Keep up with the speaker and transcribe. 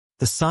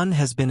The sun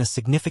has been a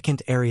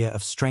significant area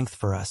of strength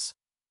for us,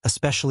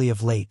 especially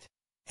of late,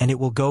 and it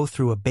will go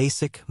through a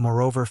basic,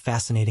 moreover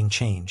fascinating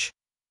change: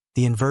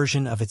 the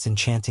inversion of its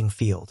enchanting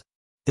field.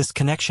 This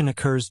connection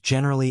occurs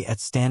generally at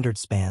standard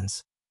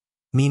spans,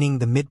 meaning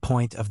the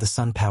midpoint of the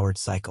sun-powered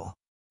cycle.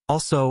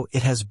 Also,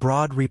 it has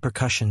broad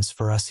repercussions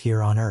for us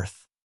here on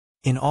Earth.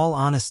 In all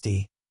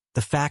honesty,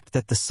 the fact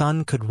that the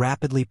sun could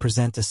rapidly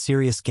present a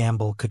serious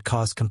gamble could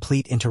cause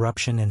complete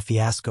interruption and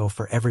fiasco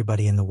for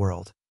everybody in the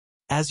world.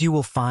 As you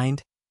will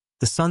find,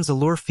 the sun's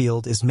allure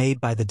field is made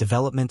by the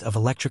development of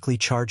electrically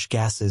charged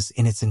gases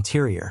in its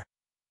interior,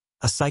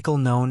 a cycle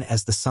known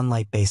as the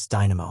sunlight-based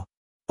dynamo.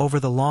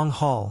 Over the long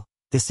haul,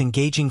 this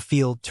engaging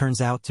field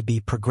turns out to be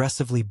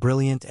progressively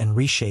brilliant and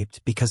reshaped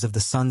because of the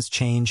sun's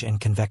change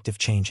and convective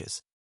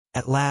changes.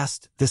 At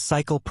last, this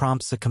cycle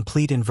prompts a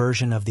complete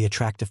inversion of the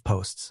attractive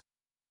posts.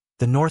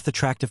 The north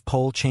attractive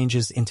pole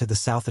changes into the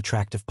south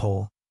attractive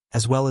pole,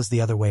 as well as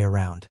the other way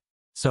around.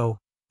 So,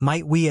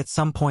 might we at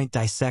some point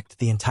dissect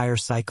the entire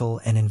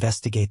cycle and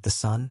investigate the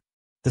sun?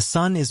 The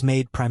sun is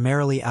made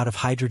primarily out of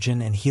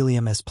hydrogen and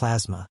helium as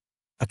plasma,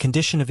 a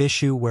condition of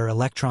issue where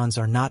electrons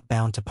are not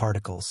bound to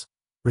particles,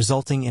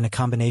 resulting in a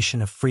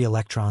combination of free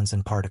electrons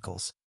and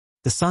particles.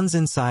 The sun's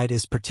inside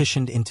is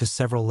partitioned into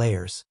several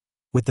layers,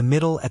 with the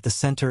middle at the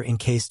center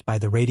encased by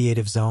the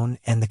radiative zone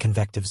and the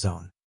convective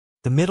zone.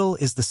 The middle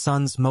is the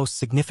sun's most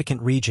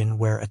significant region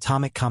where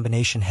atomic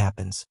combination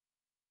happens,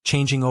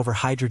 changing over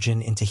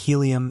hydrogen into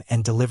helium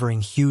and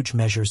delivering huge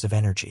measures of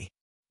energy.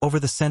 Over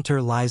the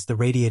center lies the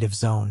radiative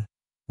zone,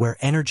 where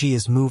energy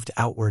is moved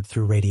outward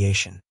through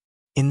radiation.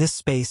 In this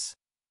space,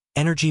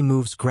 energy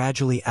moves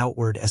gradually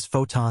outward as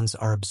photons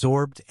are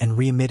absorbed and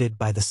re-emitted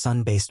by the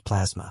sun-based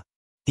plasma.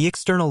 The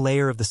external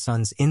layer of the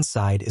sun's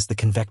inside is the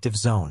convective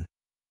zone,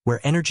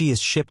 where energy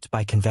is shipped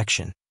by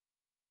convection.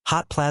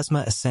 Hot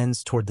plasma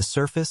ascends toward the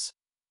surface,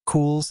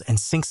 cools, and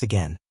sinks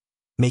again,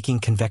 making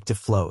convective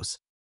flows.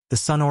 The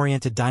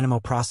sun-oriented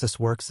dynamo process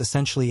works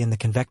essentially in the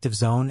convective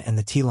zone and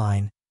the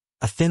T-line,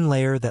 a thin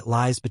layer that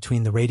lies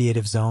between the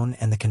radiative zone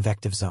and the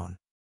convective zone.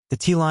 The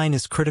T-line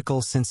is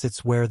critical since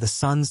it's where the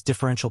sun's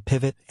differential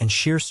pivot and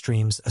shear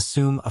streams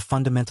assume a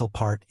fundamental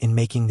part in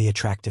making the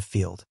attractive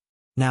field.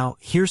 Now,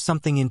 here's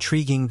something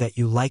intriguing that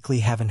you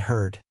likely haven't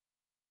heard.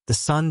 The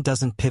sun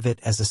doesn't pivot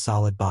as a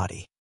solid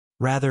body.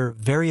 Rather,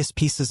 various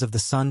pieces of the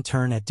sun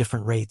turn at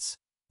different rates,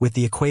 with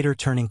the equator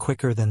turning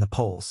quicker than the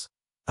poles,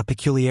 a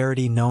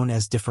peculiarity known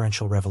as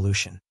differential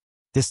revolution.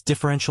 This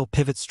differential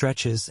pivot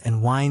stretches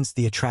and winds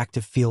the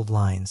attractive field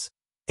lines,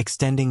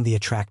 extending the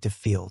attractive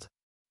field.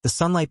 The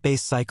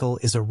sunlight-based cycle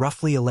is a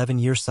roughly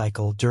 11-year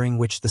cycle during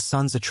which the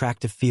sun's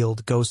attractive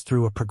field goes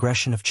through a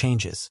progression of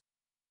changes,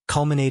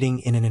 culminating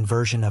in an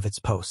inversion of its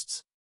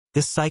posts.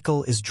 This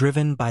cycle is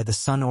driven by the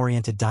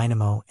sun-oriented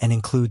dynamo and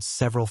includes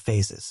several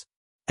phases.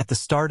 At the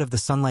start of the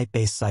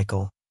sunlight-based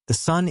cycle, the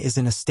sun is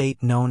in a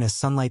state known as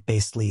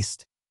sunlight-based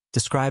least,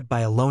 described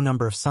by a low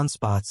number of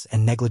sunspots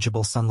and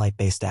negligible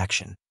sunlight-based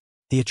action.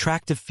 The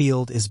attractive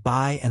field is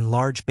by and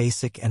large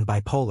basic and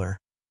bipolar,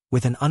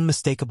 with an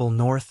unmistakable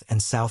north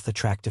and south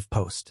attractive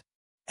post.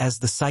 As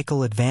the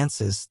cycle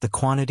advances, the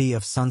quantity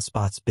of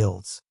sunspots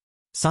builds.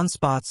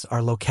 Sunspots are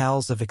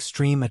locales of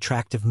extreme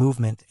attractive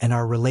movement and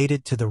are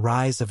related to the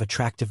rise of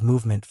attractive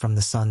movement from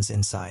the sun's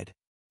inside.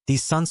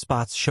 These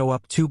sunspots show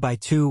up 2 by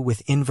 2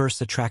 with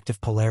inverse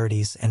attractive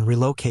polarities and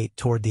relocate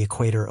toward the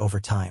equator over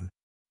time.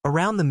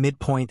 Around the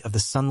midpoint of the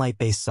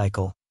sunlight-based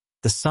cycle,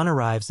 the sun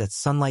arrives at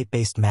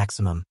sunlight-based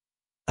maximum,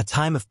 a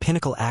time of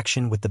pinnacle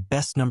action with the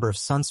best number of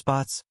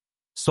sunspots,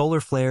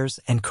 solar flares,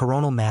 and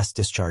coronal mass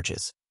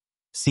discharges,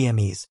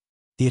 CMEs.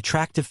 The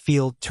attractive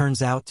field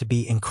turns out to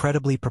be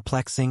incredibly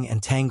perplexing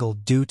and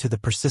tangled due to the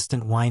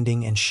persistent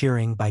winding and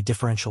shearing by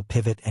differential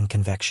pivot and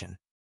convection.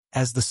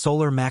 As the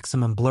solar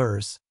maximum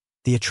blurs,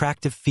 the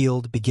attractive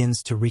field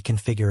begins to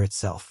reconfigure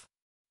itself.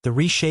 The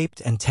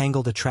reshaped and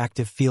tangled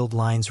attractive field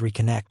lines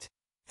reconnect,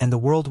 and the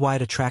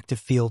worldwide attractive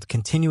field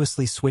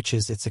continuously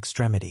switches its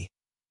extremity.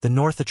 The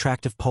north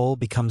attractive pole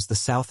becomes the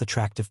south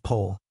attractive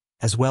pole,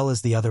 as well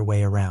as the other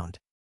way around.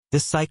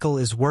 This cycle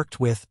is worked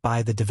with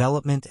by the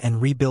development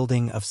and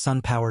rebuilding of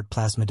sun-powered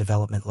plasma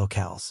development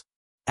locales.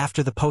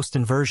 After the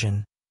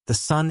post-inversion, the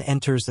sun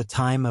enters a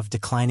time of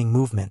declining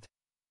movement,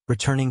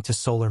 returning to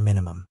solar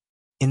minimum.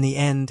 In the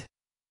end,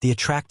 the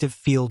attractive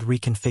field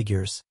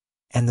reconfigures,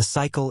 and the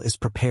cycle is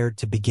prepared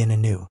to begin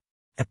anew.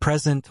 At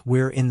present,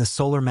 we're in the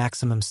solar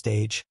maximum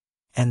stage,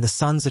 and the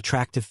sun's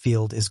attractive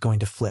field is going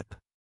to flip.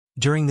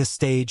 During this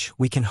stage,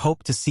 we can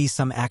hope to see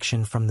some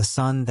action from the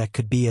sun that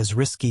could be as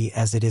risky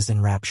as it is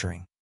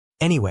enrapturing.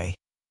 Anyway,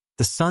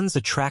 the sun's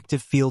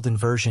attractive field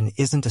inversion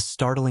isn't a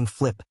startling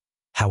flip,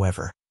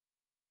 however.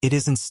 It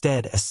is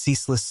instead a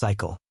ceaseless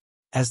cycle.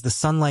 As the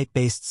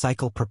sunlight-based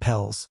cycle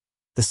propels,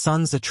 the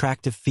sun's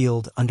attractive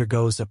field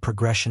undergoes a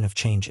progression of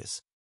changes.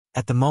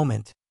 At the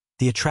moment,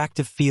 the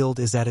attractive field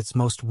is at its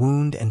most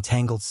wound and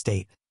tangled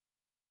state.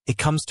 It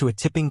comes to a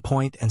tipping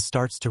point and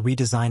starts to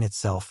redesign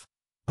itself,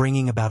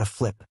 bringing about a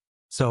flip.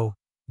 So,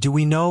 do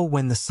we know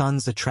when the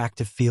sun's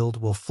attractive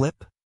field will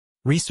flip?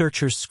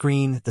 Researchers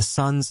screen the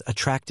sun's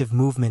attractive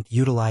movement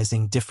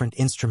utilizing different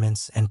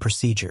instruments and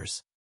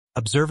procedures.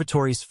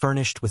 Observatories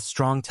furnished with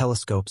strong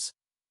telescopes,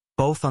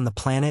 both on the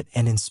planet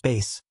and in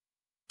space,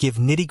 give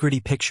nitty-gritty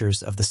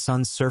pictures of the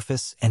sun's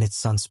surface and its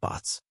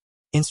sunspots.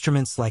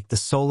 Instruments like the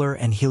Solar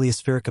and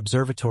Heliospheric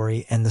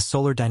Observatory and the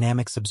Solar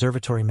Dynamics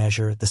Observatory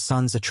measure the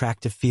sun's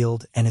attractive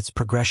field and its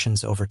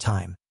progressions over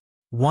time.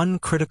 One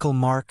critical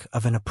mark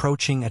of an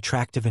approaching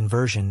attractive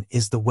inversion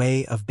is the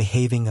way of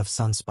behaving of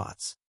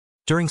sunspots.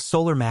 During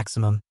solar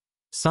maximum,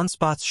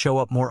 sunspots show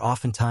up more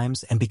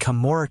oftentimes and become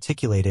more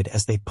articulated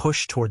as they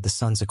push toward the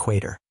sun's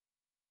equator.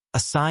 A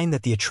sign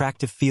that the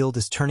attractive field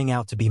is turning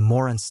out to be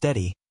more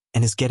unsteady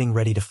and is getting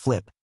ready to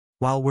flip.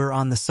 While we're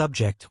on the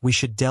subject, we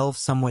should delve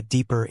somewhat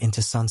deeper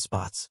into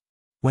sunspots.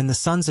 When the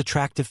sun's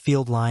attractive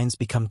field lines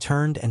become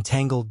turned and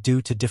tangled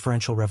due to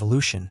differential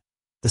revolution,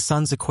 the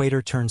sun's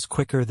equator turns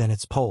quicker than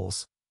its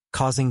poles,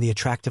 causing the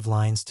attractive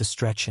lines to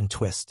stretch and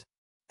twist.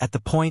 At the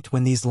point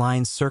when these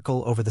lines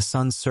circle over the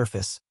sun's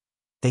surface,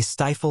 they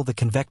stifle the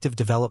convective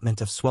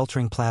development of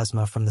sweltering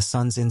plasma from the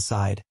sun's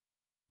inside,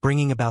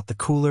 bringing about the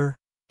cooler,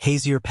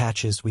 hazier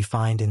patches we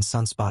find in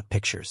sunspot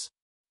pictures.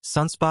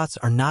 Sunspots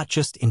are not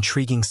just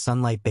intriguing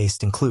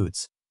sunlight-based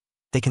includes.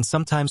 They can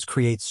sometimes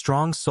create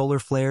strong solar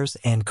flares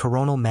and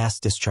coronal mass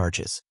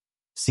discharges,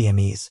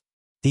 CMEs.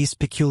 These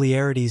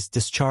peculiarities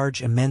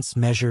discharge immense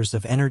measures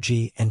of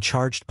energy and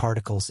charged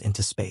particles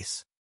into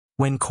space.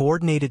 When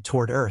coordinated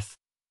toward Earth,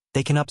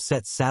 they can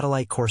upset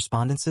satellite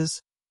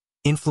correspondences,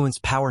 influence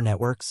power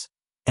networks,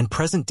 and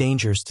present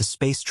dangers to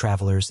space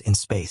travelers in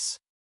space.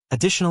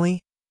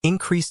 Additionally,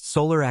 increased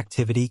solar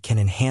activity can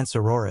enhance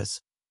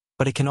auroras,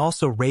 but it can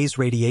also raise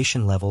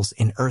radiation levels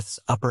in Earth's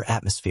upper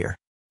atmosphere.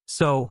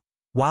 So,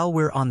 while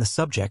we're on the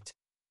subject,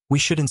 we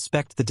should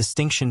inspect the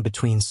distinction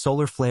between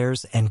solar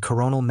flares and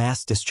coronal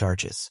mass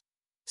discharges,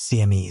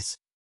 CMEs.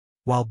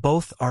 While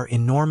both are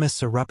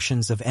enormous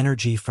eruptions of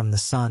energy from the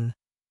sun,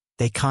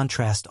 they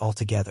contrast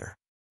altogether.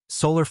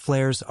 Solar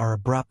flares are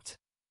abrupt,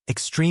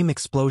 extreme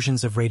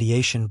explosions of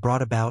radiation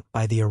brought about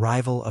by the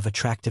arrival of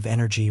attractive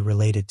energy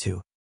related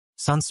to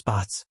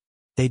sunspots.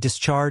 They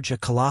discharge a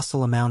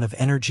colossal amount of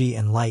energy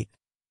and light,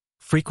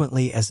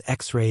 frequently as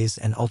X-rays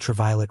and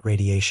ultraviolet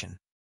radiation.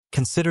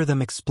 Consider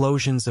them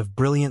explosions of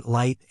brilliant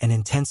light and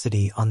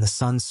intensity on the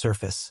sun's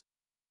surface,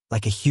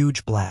 like a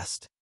huge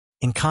blast.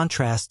 In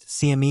contrast,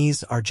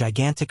 CMEs are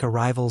gigantic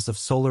arrivals of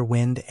solar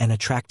wind and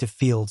attractive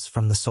fields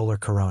from the solar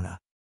corona.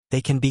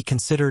 They can be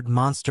considered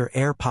monster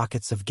air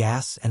pockets of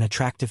gas and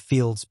attractive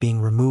fields being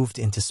removed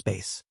into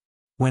space.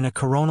 When a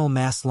coronal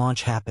mass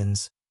launch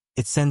happens,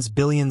 it sends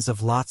billions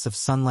of lots of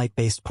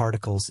sunlight-based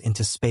particles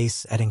into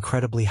space at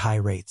incredibly high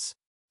rates.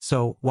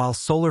 So, while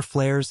solar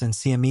flares and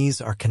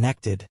CMEs are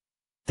connected,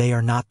 they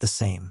are not the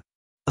same.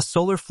 A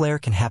solar flare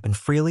can happen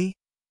freely,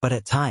 but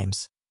at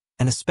times,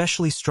 an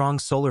especially strong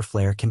solar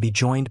flare can be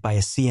joined by a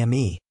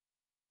CME,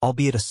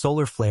 albeit a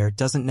solar flare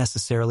doesn't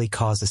necessarily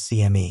cause a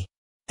CME.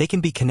 They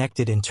can be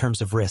connected in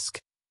terms of risk.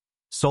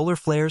 Solar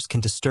flares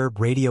can disturb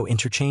radio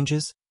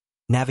interchanges,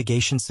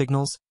 navigation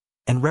signals,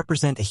 and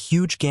represent a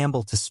huge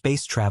gamble to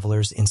space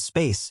travelers in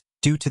space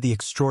due to the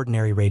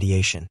extraordinary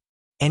radiation.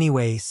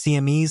 Anyway,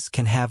 CMEs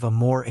can have a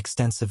more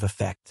extensive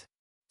effect.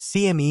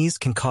 CMEs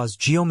can cause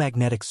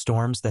geomagnetic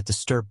storms that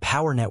disturb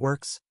power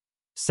networks,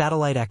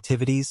 satellite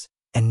activities,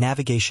 and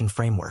navigation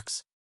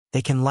frameworks.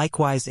 They can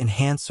likewise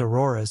enhance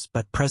auroras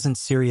but present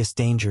serious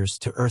dangers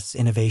to Earth's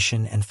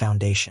innovation and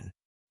foundation.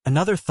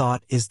 Another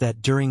thought is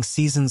that during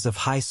seasons of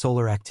high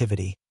solar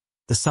activity,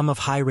 the sum of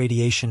high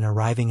radiation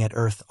arriving at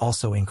Earth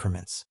also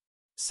increments.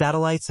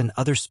 Satellites and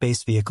other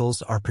space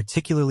vehicles are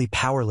particularly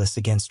powerless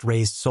against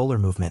raised solar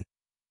movement.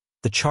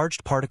 The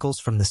charged particles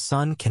from the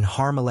sun can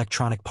harm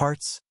electronic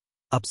parts,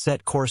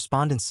 upset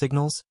correspondence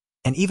signals,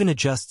 and even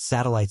adjust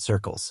satellite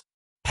circles.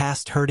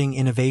 Past hurting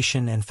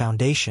innovation and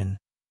foundation,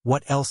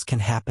 what else can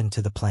happen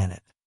to the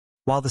planet?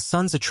 While the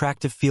sun's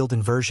attractive field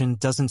inversion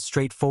doesn't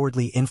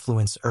straightforwardly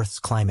influence Earth's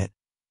climate,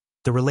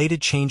 the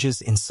related changes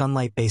in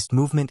sunlight-based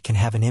movement can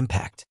have an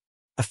impact.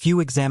 A few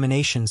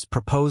examinations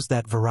propose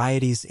that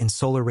varieties in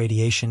solar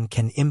radiation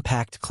can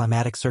impact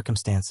climatic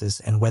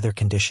circumstances and weather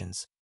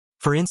conditions.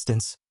 For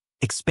instance,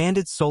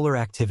 expanded solar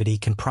activity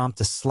can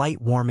prompt a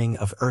slight warming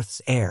of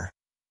Earth's air,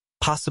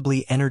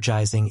 possibly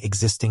energizing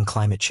existing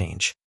climate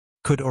change.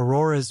 Could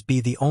auroras be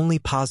the only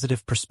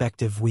positive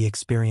perspective we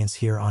experience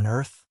here on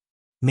Earth?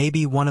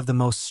 Maybe one of the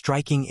most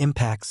striking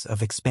impacts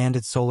of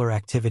expanded solar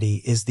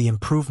activity is the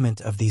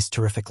improvement of these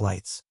terrific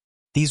lights.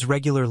 These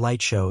regular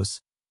light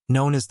shows,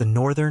 known as the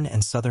northern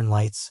and southern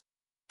lights,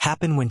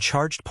 happen when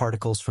charged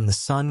particles from the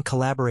sun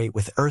collaborate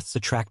with Earth's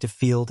attractive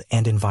field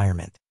and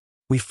environment.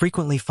 We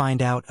frequently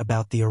find out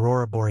about the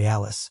aurora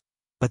borealis,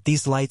 but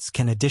these lights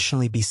can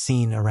additionally be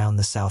seen around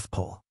the South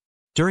Pole.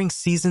 During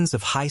seasons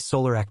of high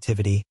solar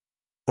activity,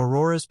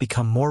 auroras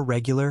become more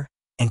regular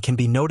and can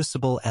be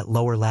noticeable at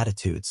lower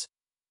latitudes,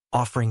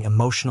 offering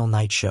emotional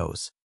night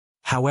shows.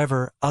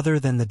 However, other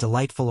than the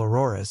delightful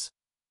auroras,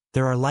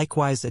 there are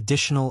likewise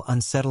additional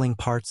unsettling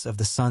parts of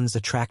the sun's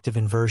attractive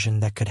inversion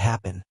that could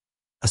happen,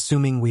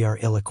 assuming we are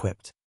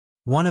ill-equipped.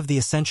 One of the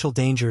essential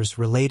dangers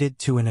related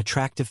to an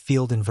attractive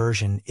field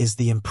inversion is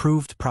the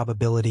improved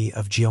probability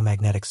of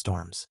geomagnetic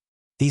storms.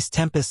 These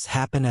tempests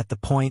happen at the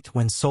point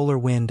when solar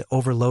wind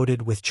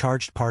overloaded with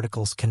charged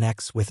particles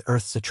connects with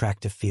Earth's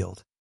attractive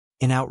field.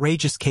 In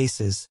outrageous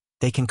cases,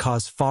 they can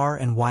cause far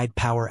and wide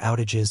power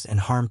outages and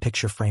harm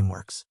picture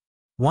frameworks.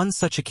 One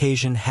such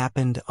occasion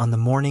happened on the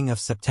morning of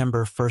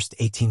September 1,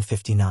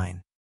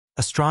 1859.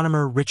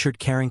 Astronomer Richard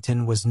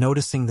Carrington was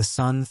noticing the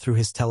sun through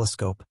his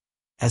telescope,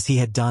 as he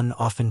had done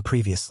often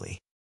previously.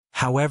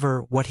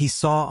 However, what he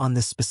saw on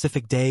this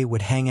specific day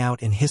would hang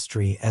out in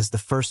history as the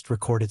first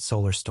recorded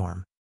solar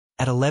storm.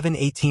 At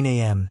 11:18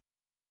 a.m.,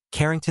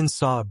 Carrington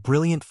saw a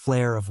brilliant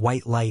flare of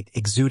white light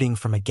exuding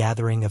from a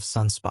gathering of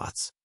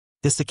sunspots.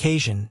 This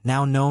occasion,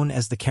 now known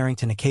as the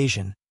Carrington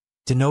occasion,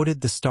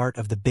 denoted the start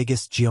of the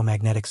biggest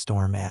geomagnetic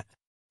storm at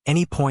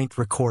any point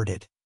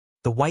recorded.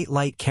 The white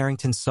light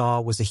Carrington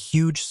saw was a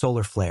huge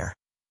solar flare,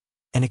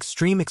 an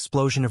extreme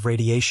explosion of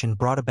radiation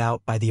brought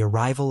about by the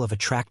arrival of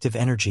attractive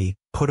energy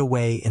put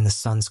away in the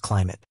sun's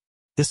climate.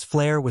 This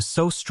flare was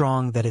so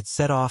strong that it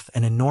set off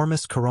an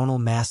enormous coronal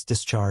mass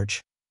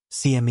discharge,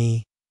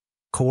 CME,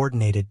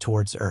 coordinated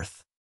towards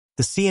Earth.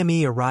 The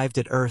CME arrived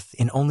at Earth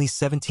in only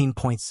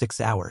 17.6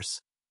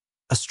 hours,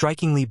 a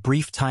strikingly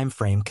brief time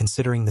frame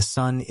considering the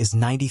Sun is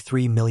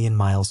 93 million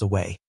miles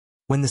away.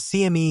 When the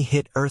CME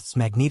hit Earth's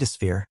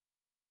magnetosphere,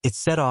 it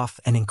set off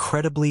an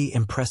incredibly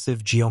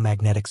impressive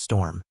geomagnetic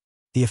storm.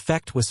 The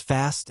effect was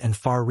fast and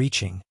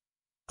far-reaching,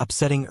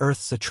 upsetting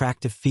Earth's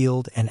attractive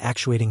field and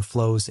actuating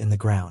flows in the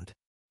ground.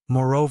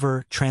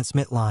 Moreover,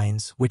 transmit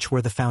lines, which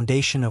were the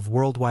foundation of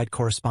worldwide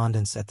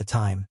correspondence at the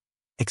time,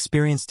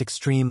 experienced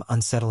extreme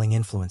unsettling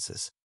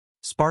influences.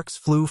 Sparks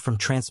flew from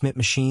transmit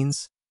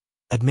machines,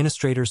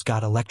 administrators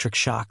got electric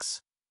shocks,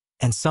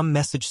 and some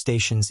message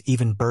stations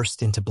even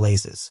burst into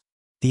blazes.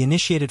 The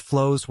initiated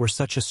flows were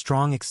such a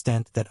strong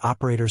extent that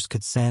operators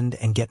could send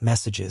and get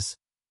messages,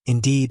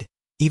 indeed,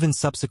 even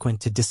subsequent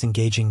to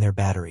disengaging their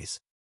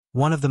batteries.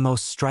 One of the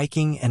most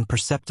striking and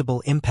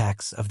perceptible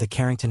impacts of the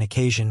Carrington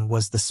occasion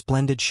was the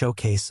splendid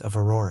showcase of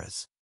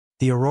auroras.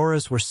 The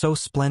auroras were so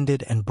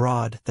splendid and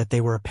broad that they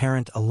were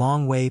apparent a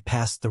long way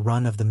past the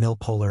run-of-the-mill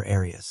polar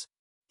areas.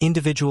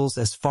 Individuals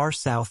as far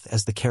south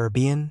as the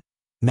Caribbean,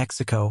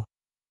 Mexico,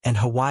 and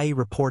Hawaii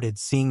reported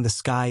seeing the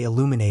sky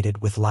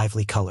illuminated with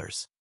lively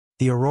colors.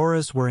 The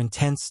auroras were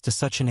intense to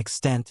such an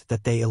extent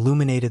that they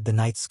illuminated the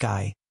night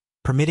sky,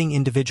 permitting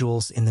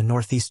individuals in the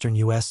northeastern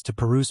U.S. to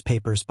peruse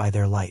papers by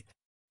their light.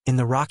 In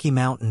the Rocky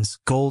Mountains,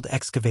 gold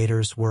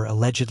excavators were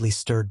allegedly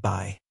stirred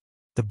by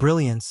the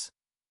brilliance,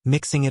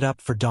 mixing it up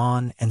for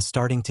dawn and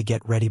starting to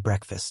get ready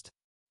breakfast.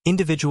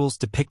 Individuals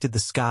depicted the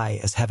sky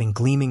as having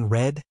gleaming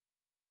red,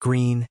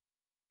 green,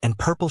 and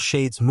purple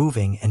shades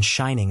moving and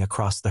shining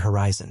across the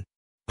horizon.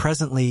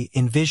 Presently,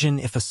 envision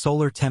if a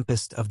solar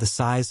tempest of the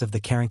size of the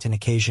Carrington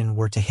occasion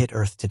were to hit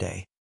Earth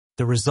today.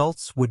 The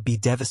results would be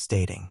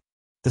devastating.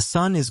 The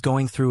sun is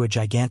going through a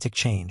gigantic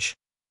change,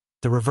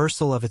 the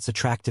reversal of its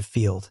attractive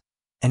field,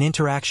 an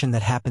interaction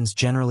that happens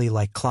generally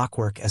like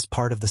clockwork as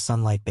part of the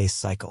sunlight-based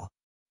cycle.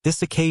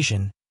 This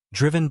occasion,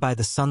 driven by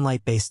the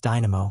sunlight-based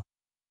dynamo,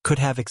 could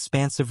have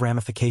expansive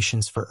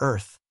ramifications for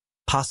Earth,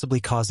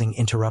 possibly causing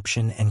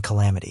interruption and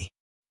calamity.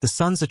 The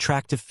sun's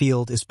attractive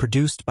field is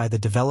produced by the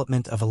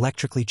development of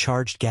electrically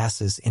charged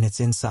gases in its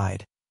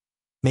inside,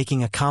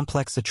 making a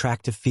complex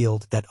attractive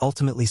field that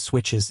ultimately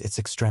switches its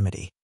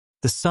extremity.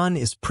 The sun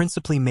is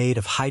principally made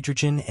of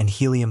hydrogen and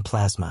helium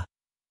plasma,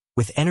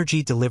 with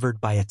energy delivered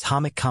by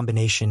atomic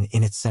combination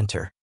in its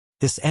center.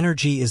 This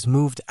energy is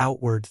moved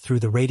outward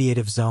through the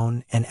radiative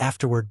zone and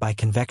afterward by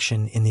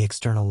convection in the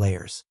external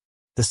layers.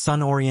 The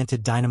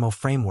sun-oriented dynamo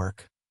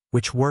framework,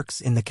 which works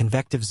in the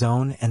convective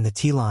zone and the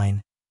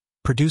T-line,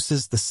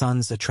 produces the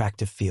sun's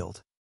attractive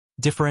field.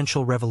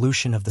 Differential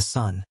revolution of the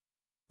sun,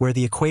 where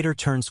the equator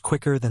turns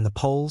quicker than the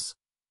poles,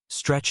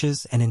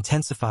 stretches and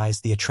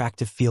intensifies the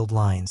attractive field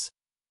lines,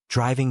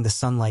 driving the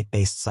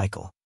sunlight-based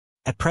cycle.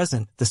 At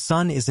present, the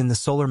sun is in the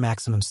solar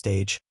maximum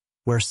stage,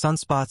 where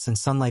sunspots and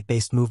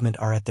sunlight-based movement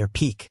are at their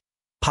peak,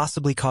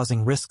 possibly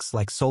causing risks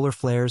like solar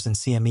flares and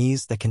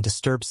CMEs that can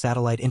disturb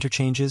satellite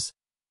interchanges,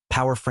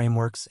 power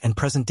frameworks, and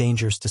present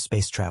dangers to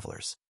space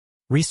travelers.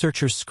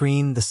 Researchers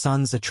screen the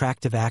sun's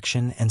attractive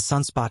action and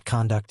sunspot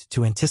conduct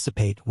to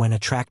anticipate when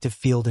attractive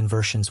field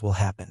inversions will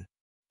happen.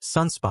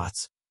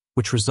 Sunspots,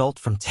 which result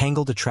from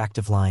tangled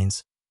attractive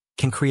lines,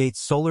 can create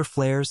solar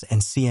flares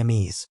and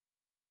CMEs,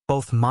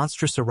 both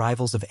monstrous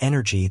arrivals of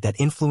energy that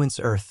influence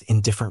Earth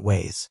in different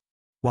ways.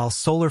 While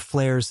solar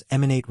flares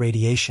emanate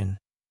radiation,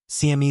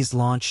 CMEs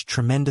launch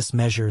tremendous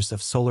measures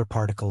of solar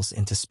particles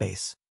into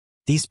space.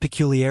 These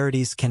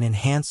peculiarities can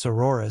enhance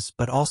auroras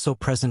but also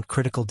present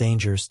critical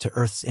dangers to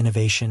Earth's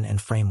innovation and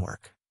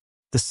framework.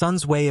 The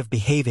sun's way of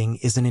behaving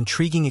is an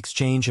intriguing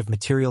exchange of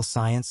material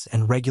science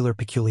and regular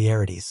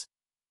peculiarities,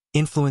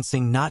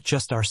 influencing not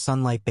just our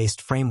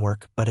sunlight-based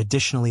framework but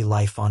additionally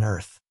life on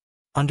Earth.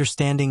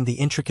 Understanding the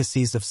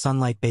intricacies of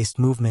sunlight-based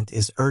movement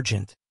is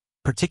urgent,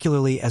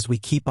 particularly as we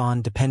keep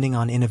on depending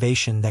on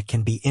innovation that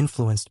can be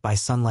influenced by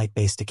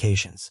sunlight-based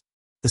occasions.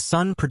 The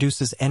sun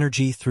produces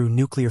energy through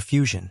nuclear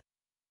fusion,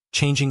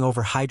 changing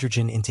over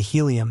hydrogen into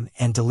helium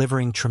and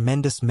delivering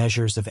tremendous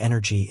measures of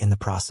energy in the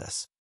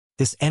process.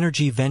 This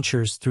energy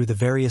ventures through the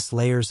various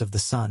layers of the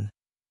sun,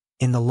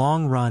 in the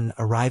long run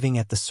arriving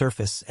at the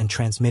surface and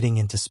transmitting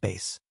into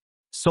space.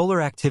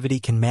 Solar activity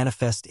can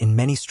manifest in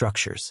many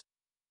structures,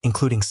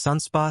 including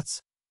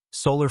sunspots,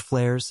 solar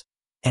flares,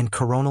 and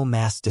coronal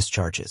mass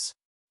discharges.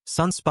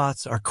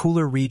 Sunspots are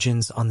cooler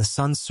regions on the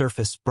sun's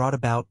surface brought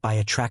about by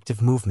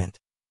attractive movement,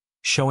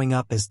 showing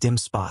up as dim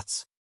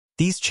spots.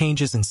 These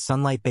changes in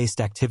sunlight-based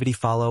activity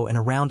follow an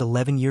around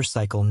 11-year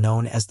cycle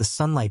known as the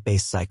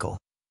sunlight-based cycle,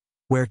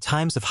 where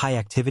times of high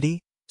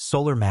activity,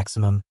 solar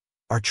maximum,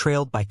 are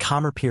trailed by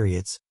calmer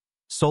periods,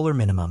 solar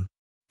minimum.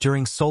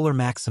 During solar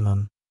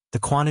maximum, the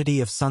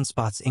quantity of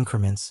sunspots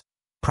increments,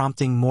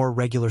 prompting more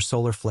regular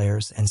solar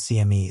flares and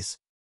CMEs.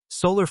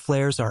 Solar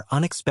flares are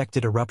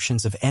unexpected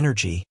eruptions of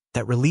energy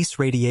that release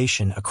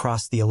radiation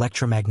across the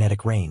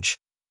electromagnetic range,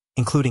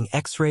 including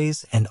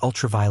X-rays and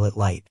ultraviolet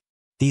light.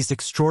 These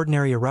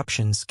extraordinary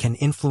eruptions can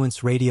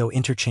influence radio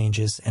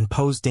interchanges and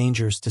pose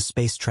dangers to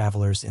space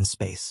travelers in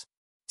space.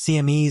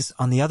 CMEs,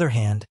 on the other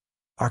hand,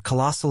 are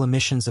colossal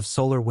emissions of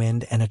solar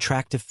wind and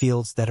attractive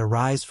fields that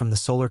arise from the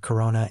solar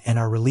corona and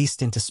are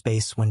released into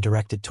space when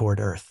directed toward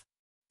Earth.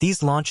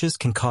 These launches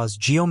can cause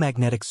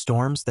geomagnetic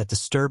storms that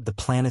disturb the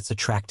planet's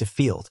attractive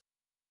field,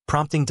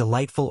 prompting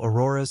delightful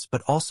auroras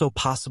but also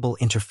possible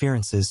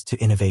interferences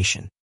to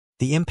innovation.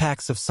 The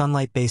impacts of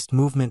sunlight-based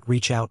movement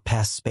reach out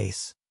past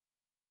space.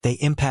 They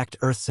impact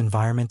Earth's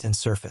environment and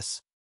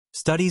surface.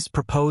 Studies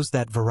propose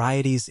that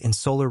varieties in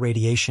solar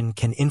radiation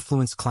can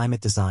influence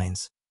climate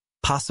designs,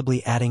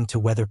 possibly adding to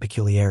weather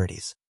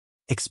peculiarities.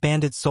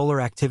 Expanded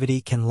solar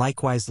activity can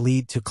likewise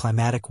lead to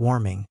climatic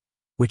warming,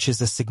 which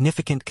is a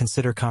significant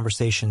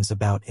conversations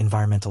about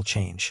environmental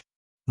change.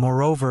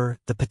 Moreover,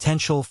 the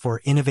potential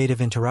for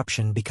innovative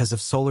interruption because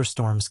of solar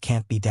storms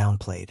can't be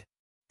downplayed.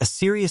 A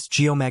serious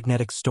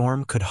geomagnetic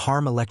storm could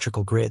harm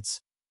electrical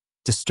grids,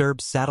 disturb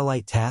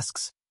satellite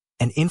tasks,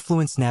 and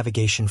influence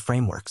navigation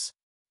frameworks.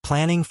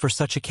 Planning for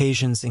such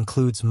occasions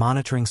includes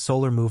monitoring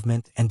solar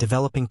movement and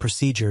developing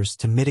procedures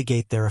to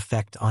mitigate their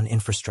effect on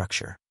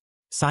infrastructure.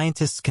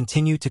 Scientists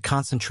continue to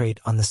concentrate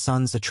on the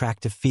sun's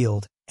attractive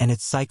field and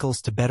its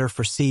cycles to better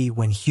foresee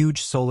when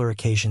huge solar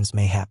occasions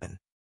may happen.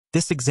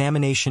 This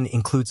examination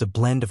includes a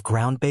blend of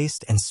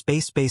ground-based and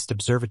space-based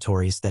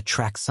observatories that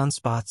track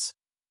sunspots,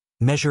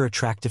 measure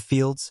attractive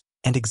fields,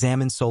 and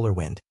examine solar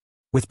wind.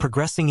 With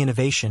progressing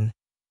innovation,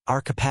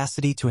 our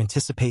capacity to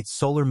anticipate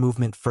solar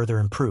movement further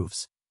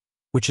improves,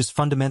 which is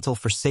fundamental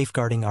for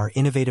safeguarding our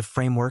innovative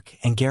framework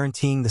and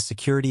guaranteeing the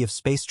security of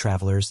space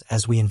travelers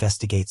as we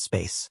investigate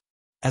space.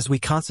 As we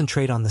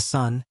concentrate on the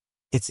sun,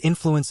 its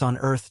influence on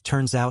Earth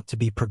turns out to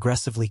be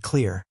progressively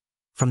clear,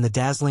 from the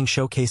dazzling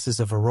showcases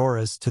of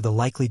auroras to the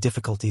likely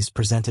difficulties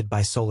presented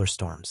by solar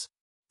storms.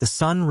 The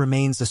sun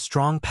remains a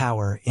strong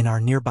power in our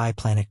nearby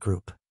planet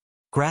group.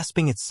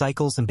 Grasping its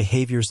cycles and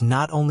behaviors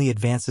not only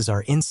advances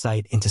our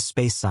insight into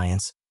space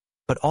science,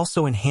 but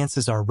also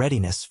enhances our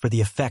readiness for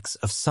the effects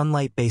of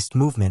sunlight-based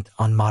movement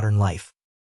on modern life.